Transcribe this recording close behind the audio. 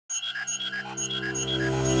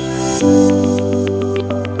This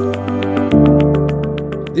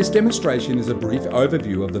demonstration is a brief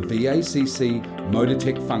overview of the VACC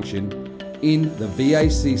MotorTech function in the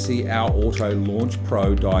VACC OurAuto Launch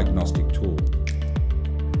Pro diagnostic tool.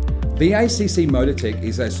 VACC MotorTech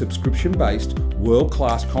is a subscription-based,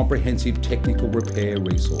 world-class comprehensive technical repair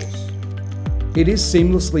resource. It is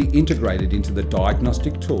seamlessly integrated into the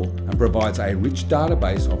diagnostic tool and provides a rich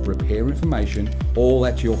database of repair information all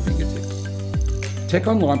at your fingertips. Tech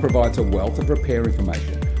Online provides a wealth of repair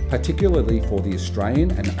information, particularly for the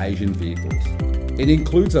Australian and Asian vehicles. It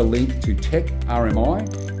includes a link to Tech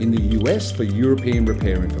RMI in the US for European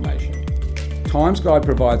repair information. Times Guide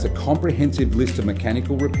provides a comprehensive list of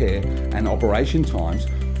mechanical repair and operation times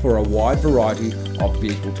for a wide variety of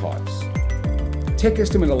vehicle types. Tech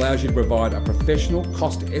Estimate allows you to provide a professional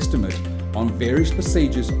cost estimate on various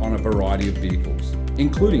procedures on a variety of vehicles,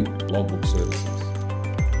 including logbook services.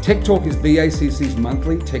 Tech Talk is VACC's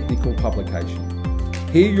monthly technical publication.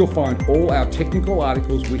 Here you'll find all our technical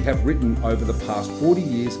articles we have written over the past 40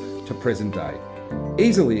 years to present day,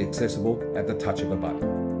 easily accessible at the touch of a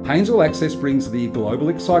button. Haynes All Access brings the global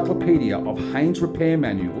encyclopedia of Haynes repair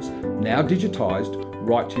manuals, now digitised,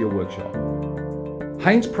 right to your workshop.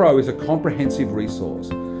 Haynes Pro is a comprehensive resource,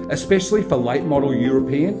 especially for late model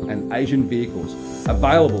European and Asian vehicles,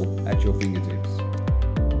 available at your fingertips.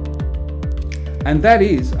 And that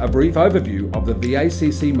is a brief overview of the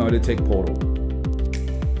VACC MotorTech portal.